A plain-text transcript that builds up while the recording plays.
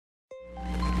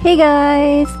Hey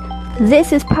guys,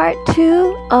 this is part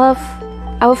 2 of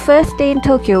our first day in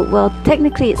Tokyo. Well,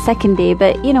 technically it's second day,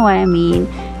 but you know what I mean.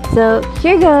 So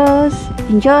here goes,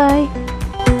 enjoy!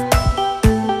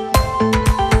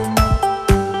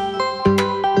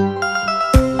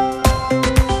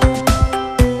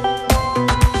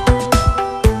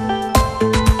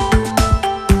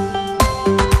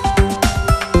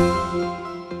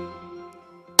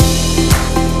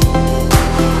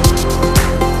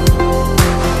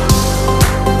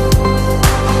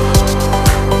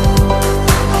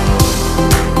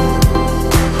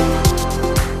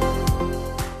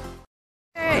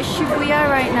 Shibuya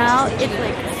right now, it's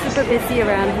like super busy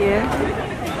around here.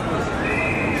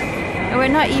 And we're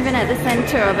not even at the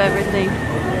center of everything.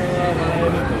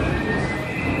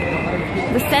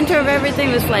 The center of everything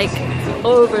was like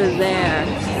over there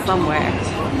somewhere.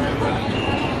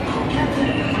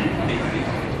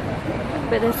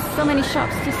 But there's so many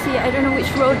shops to see. I don't know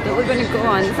which road that we're going to go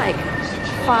on. It's like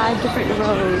 5 different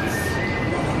roads.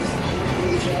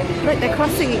 Look, they're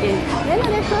crossing again. Yeah,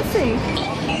 they're crossing.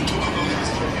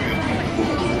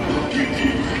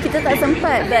 Kita tak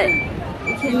sempat, but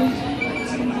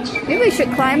maybe we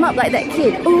should climb up like that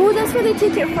kid. Oh, that's where they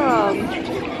take it from.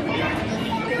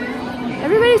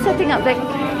 Everybody's setting up their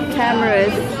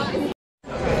cameras.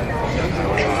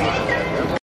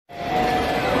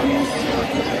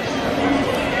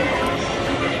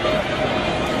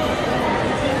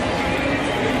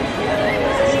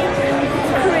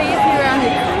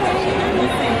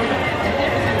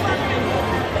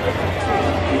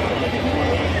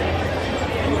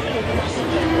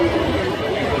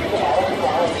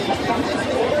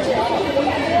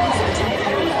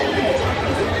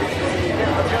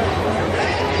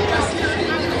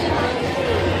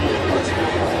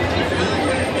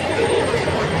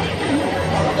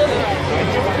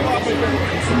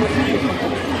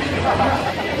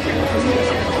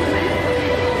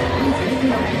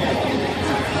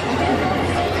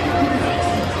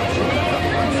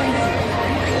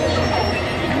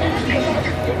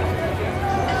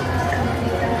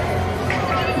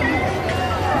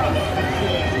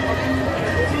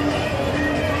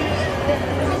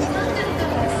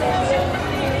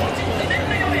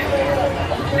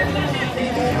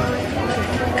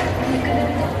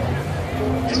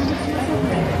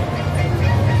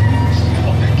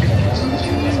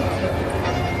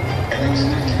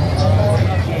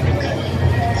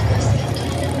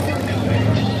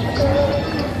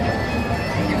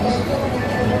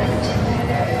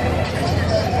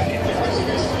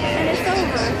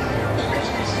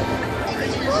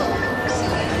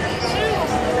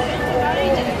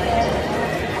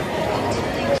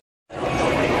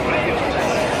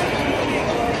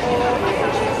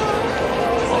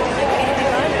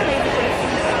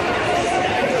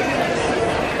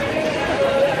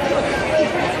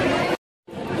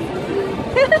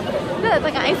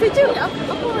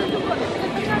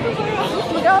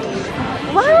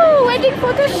 Wow, wedding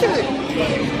photo shoot.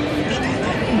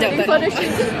 Photo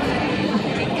shoot.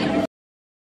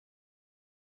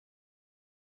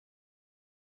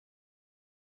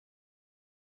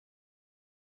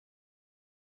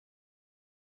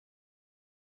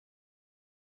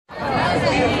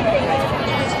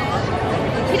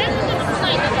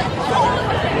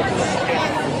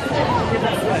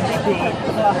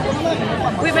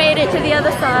 We made it to the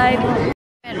other side.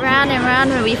 Went round and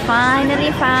round and we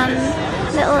finally found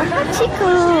little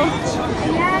Hachiko,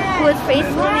 who was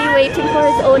faithfully waiting for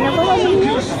his owner.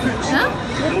 Huh?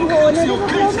 Waiting for owner.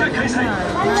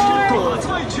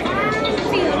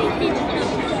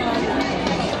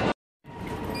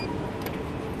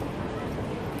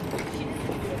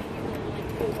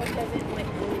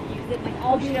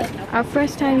 Our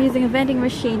first time using a vending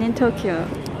machine in Tokyo.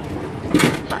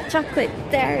 Hot chocolate,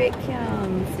 there it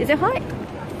comes. Is it hot?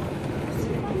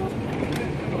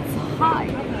 It's hot.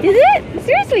 Is it?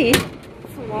 Seriously?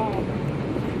 It's warm.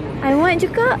 I want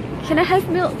juga. Can I have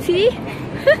milk tea?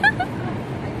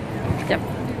 Sekejap.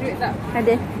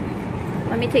 Ada.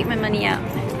 Let me take my money out.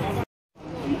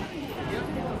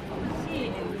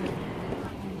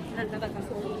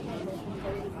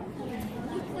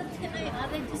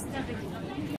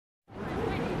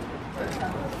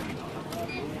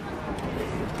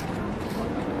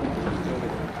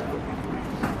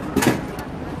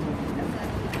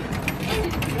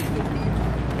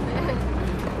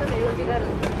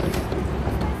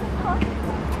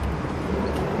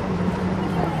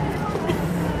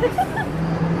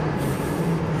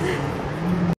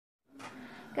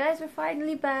 Guys, we're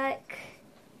finally back.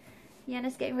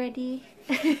 Yana's getting ready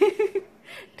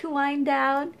to wind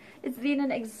down. It's been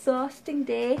an exhausting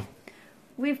day.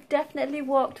 we've definitely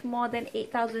walked more than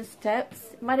 8,000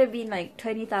 steps. It might have been like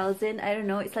 20,000, I don't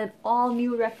know. It's an all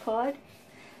new record.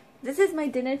 This is my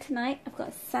dinner tonight. I've got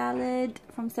a salad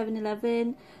from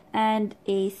 7-Eleven and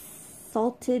a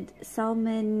salted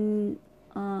salmon,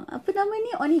 apa nama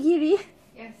ni? Onigiri?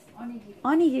 Yes, onigiri.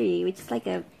 Onigiri, which is like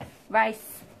a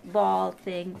rice ball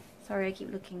thing. Sorry, I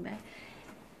keep looking back.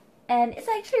 And it's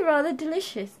actually rather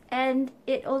delicious. And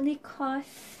it only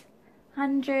costs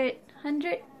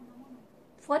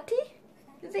 140?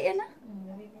 Is it, Yana?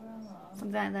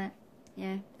 Something like that.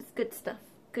 Yeah, it's good stuff.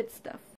 Good stuff.